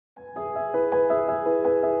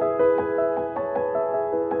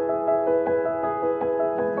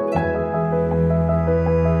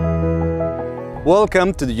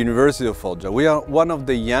Welcome to the University of Foggia. We are one of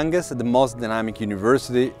the youngest and the most dynamic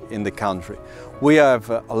university in the country. We have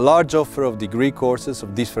a large offer of degree courses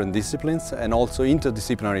of different disciplines and also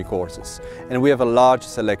interdisciplinary courses. And we have a large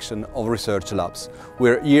selection of research labs. We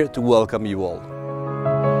are here to welcome you all.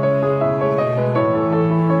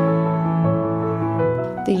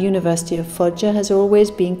 The University of Foggia has always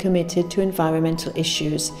been committed to environmental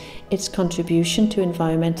issues. Its contribution to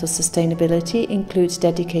environmental sustainability includes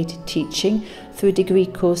dedicated teaching through degree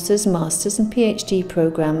courses, masters and PhD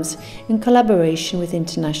programs in collaboration with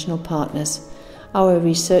international partners. Our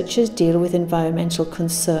researchers deal with environmental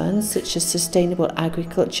concerns such as sustainable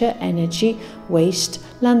agriculture, energy, waste,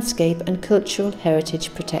 landscape and cultural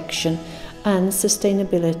heritage protection, and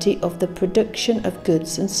sustainability of the production of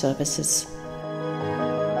goods and services.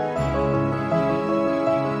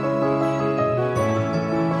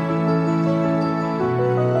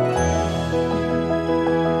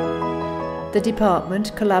 The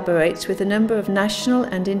department collaborates with a number of national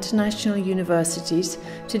and international universities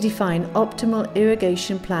to define optimal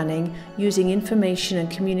irrigation planning using information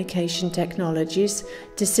and communication technologies,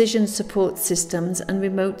 decision support systems and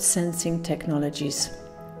remote sensing technologies.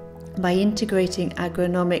 By integrating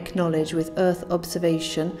agronomic knowledge with earth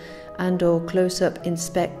observation and/or close-up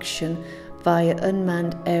inspection via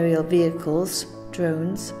unmanned aerial vehicles,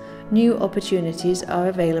 drones, new opportunities are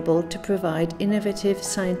available to provide innovative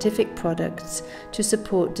scientific products to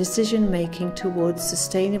support decision-making towards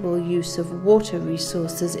sustainable use of water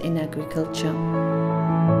resources in agriculture.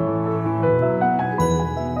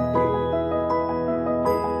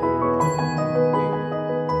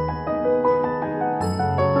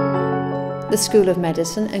 The School of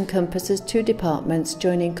Medicine encompasses two departments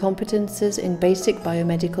joining competences in basic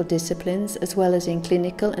biomedical disciplines as well as in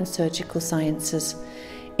clinical and surgical sciences.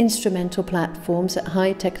 Instrumental platforms at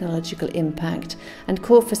high technological impact and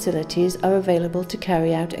core facilities are available to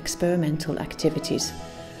carry out experimental activities.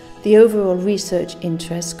 The overall research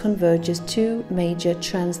interest converges two major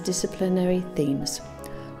transdisciplinary themes.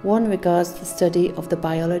 One regards the study of the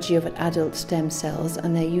biology of adult stem cells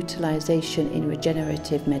and their utilization in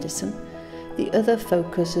regenerative medicine. The other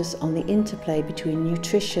focuses on the interplay between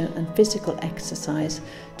nutrition and physical exercise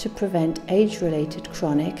to prevent age-related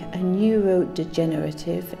chronic and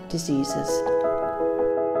neurodegenerative diseases.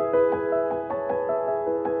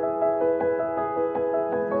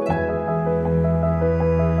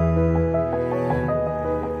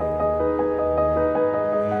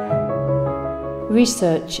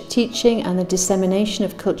 Research, teaching and the dissemination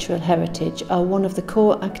of cultural heritage are one of the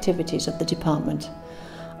core activities of the department.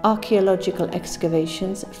 Archaeological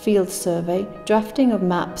excavations, field survey, drafting of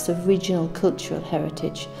maps of regional cultural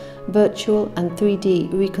heritage, virtual and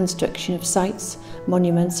 3D reconstruction of sites,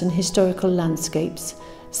 monuments and historical landscapes,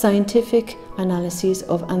 scientific analyses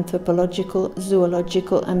of anthropological,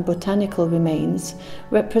 zoological and botanical remains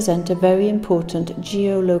represent a very important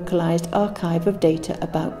geolocalized archive of data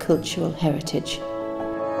about cultural heritage.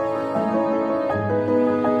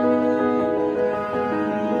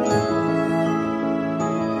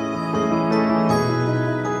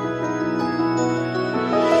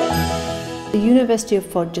 The University of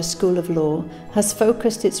Foggia School of Law has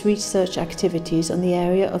focused its research activities on the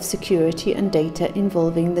area of security and data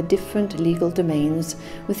involving the different legal domains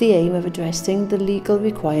with the aim of addressing the legal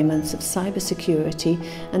requirements of cybersecurity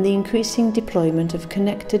and the increasing deployment of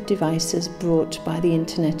connected devices brought by the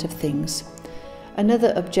Internet of Things.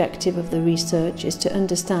 Another objective of the research is to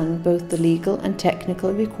understand both the legal and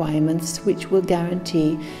technical requirements which will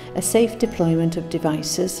guarantee a safe deployment of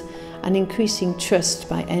devices, an increasing trust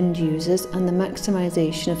by end users and the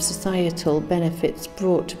maximization of societal benefits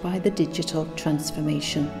brought by the digital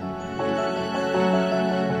transformation.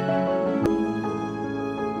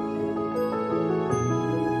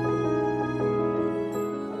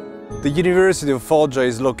 The University of Foggia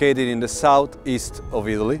is located in the southeast of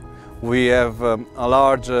Italy. We have a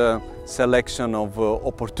large selection of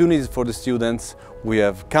opportunities for the students. We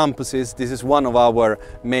have campuses. This is one of our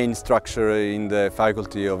main structures in the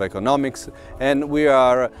Faculty of Economics, and we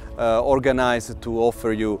are organized to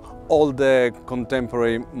offer you all the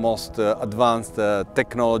contemporary, most advanced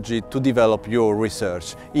technology to develop your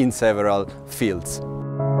research in several fields.